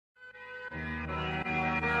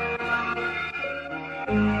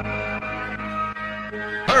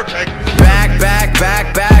Perfect.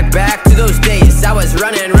 Back to those days. I was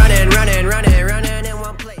running in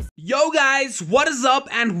one place. Yo guys, what is up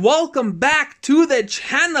and welcome back to the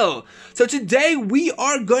channel. So today we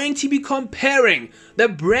are going to be comparing the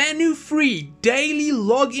brand new free daily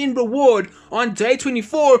login reward on day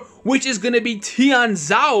 24, which is going to be Tian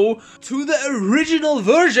Zhao, to the original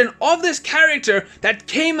version of this character that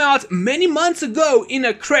came out many months ago in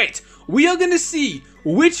a crate. We are going to see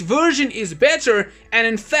which version is better, and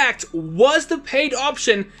in fact, was the paid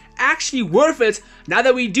option actually worth it, now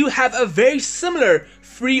that we do have a very similar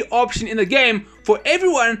free option in the game for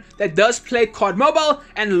everyone that does play COD Mobile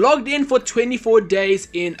and logged in for 24 days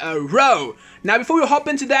in a row. Now before we hop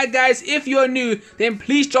into that guys, if you're new, then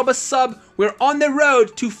please drop a sub. We're on the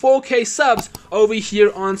road to 4K subs over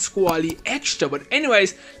here on Squally Extra. But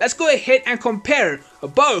anyways, let's go ahead and compare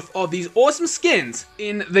both of these awesome skins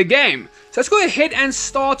in the game. So let's go ahead and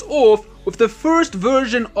start off with the first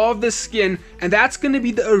version of the skin, and that's going to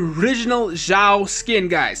be the original Zhao skin,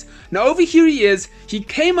 guys. Now over here he is. He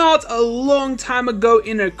came out a long time ago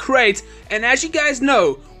in a crate, and as you guys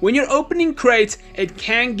know, when you're opening crates, it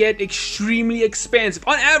can get extremely expensive.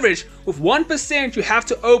 On average, with 1%, you have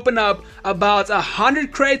to open up about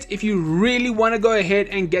 100 crates if you really want to go ahead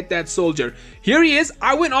and get that soldier. Here he is.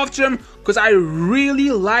 I went after him because I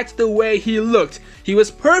really liked the way he looked. He was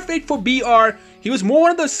perfect for BR. He was more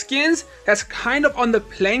one of those skins that's kind of on the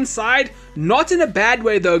plain side, not in a bad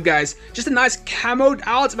way though guys, just a nice camoed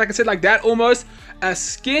out, if I can say it like that almost, a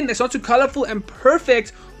skin that's not too colorful and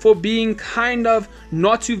perfect for being kind of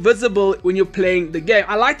not too visible when you're playing the game.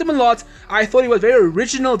 I liked him a lot. I thought he was very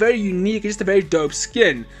original, very unique, just a very dope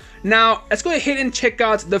skin. Now let's go ahead and check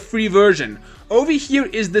out the free version. Over here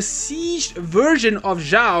is the sieged version of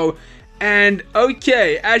Zhao, and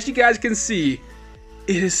okay, as you guys can see,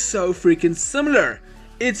 it is so freaking similar.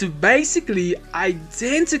 It's basically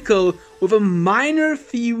identical with a minor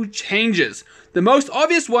few changes. The most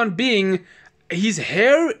obvious one being his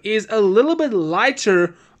hair is a little bit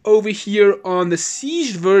lighter over here on the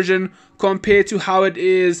sieged version compared to how it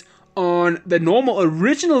is on the normal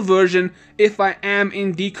original version, if I am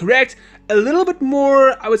indeed correct. A little bit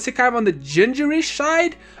more, I would say, kind of on the gingerish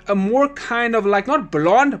side, a more kind of like not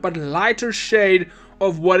blonde but lighter shade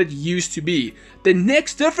of what it used to be. The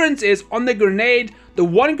next difference is on the grenade. The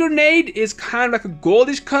one grenade is kind of like a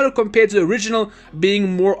goldish color compared to the original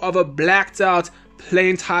being more of a blacked out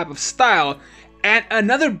plain type of style. And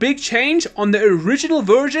another big change, on the original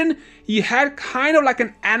version, he had kind of like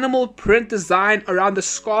an animal print design around the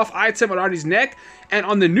scarf item around his neck, and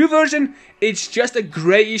on the new version it's just a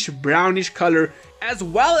grayish brownish color, as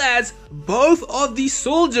well as both of these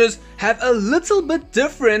soldiers have a little bit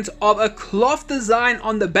different of a cloth design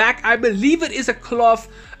on the back. I believe it is a cloth,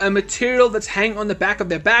 a material that's hanging on the back of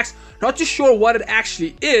their backs. Not too sure what it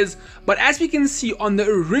actually is, but as we can see on the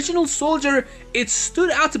original soldier, it stood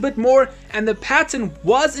out a bit more and the pattern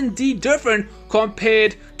was indeed different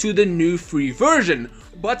compared to the new free version.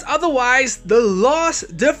 But otherwise, the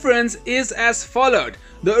last difference is as followed.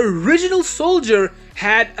 The original soldier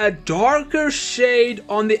had a darker shade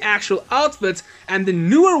on the actual outfit, and the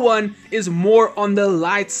newer one is more on the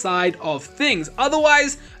light side of things.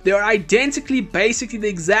 Otherwise, they are identically basically the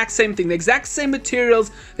exact same thing, the exact same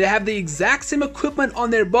materials, they have the exact same equipment on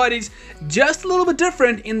their bodies, just a little bit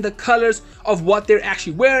different in the colors of what they're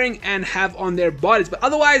actually wearing and have on their bodies. But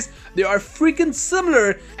otherwise, they are freaking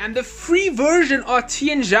similar, and the free version of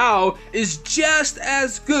Tian Zhao is just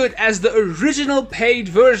as good as the original paid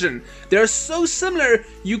version. They're so similar,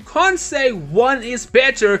 you can't say one is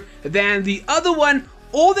better than the other one.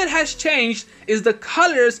 All that has changed is the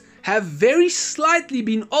colors have very slightly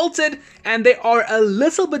been altered, and they are a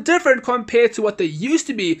little bit different compared to what they used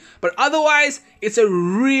to be. But otherwise, it's a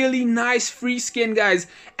really nice free skin, guys.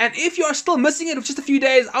 And if you are still missing it with just a few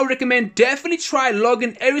days, I would recommend definitely try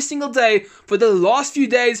login every single day for the last few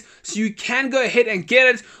days so you can go ahead and get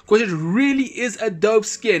it, because it really is a dope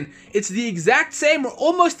skin. It's the exact same or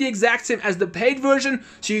almost the exact same as the paid version,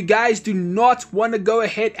 so you guys do not want to go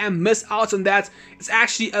ahead and miss out on that. It's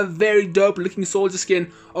actually a very dope looking soldier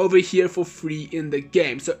skin over here for free in the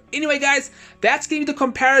game. So anyway guys, that's going to be the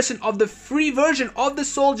comparison of the free version of the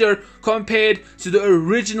soldier compared to the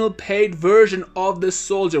original paid version of the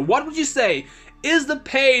soldier. What would you say? Is the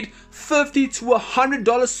paid $50 to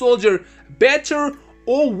 $100 soldier better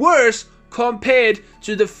or worse compared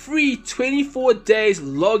to the free 24 days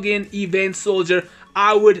login event soldier?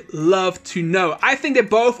 I would love to know. I think they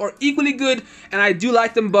both are equally good, and I do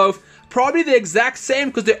like them both. Probably the exact same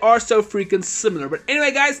because they are so freaking similar. But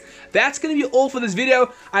anyway, guys, that's going to be all for this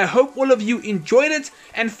video. I hope all of you enjoyed it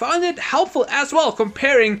and found it helpful as well,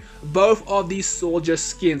 comparing both of these soldier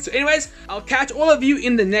skins. So anyways, I'll catch all of you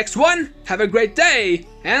in the next one. Have a great day,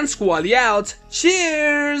 and Squally out.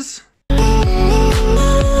 Cheers!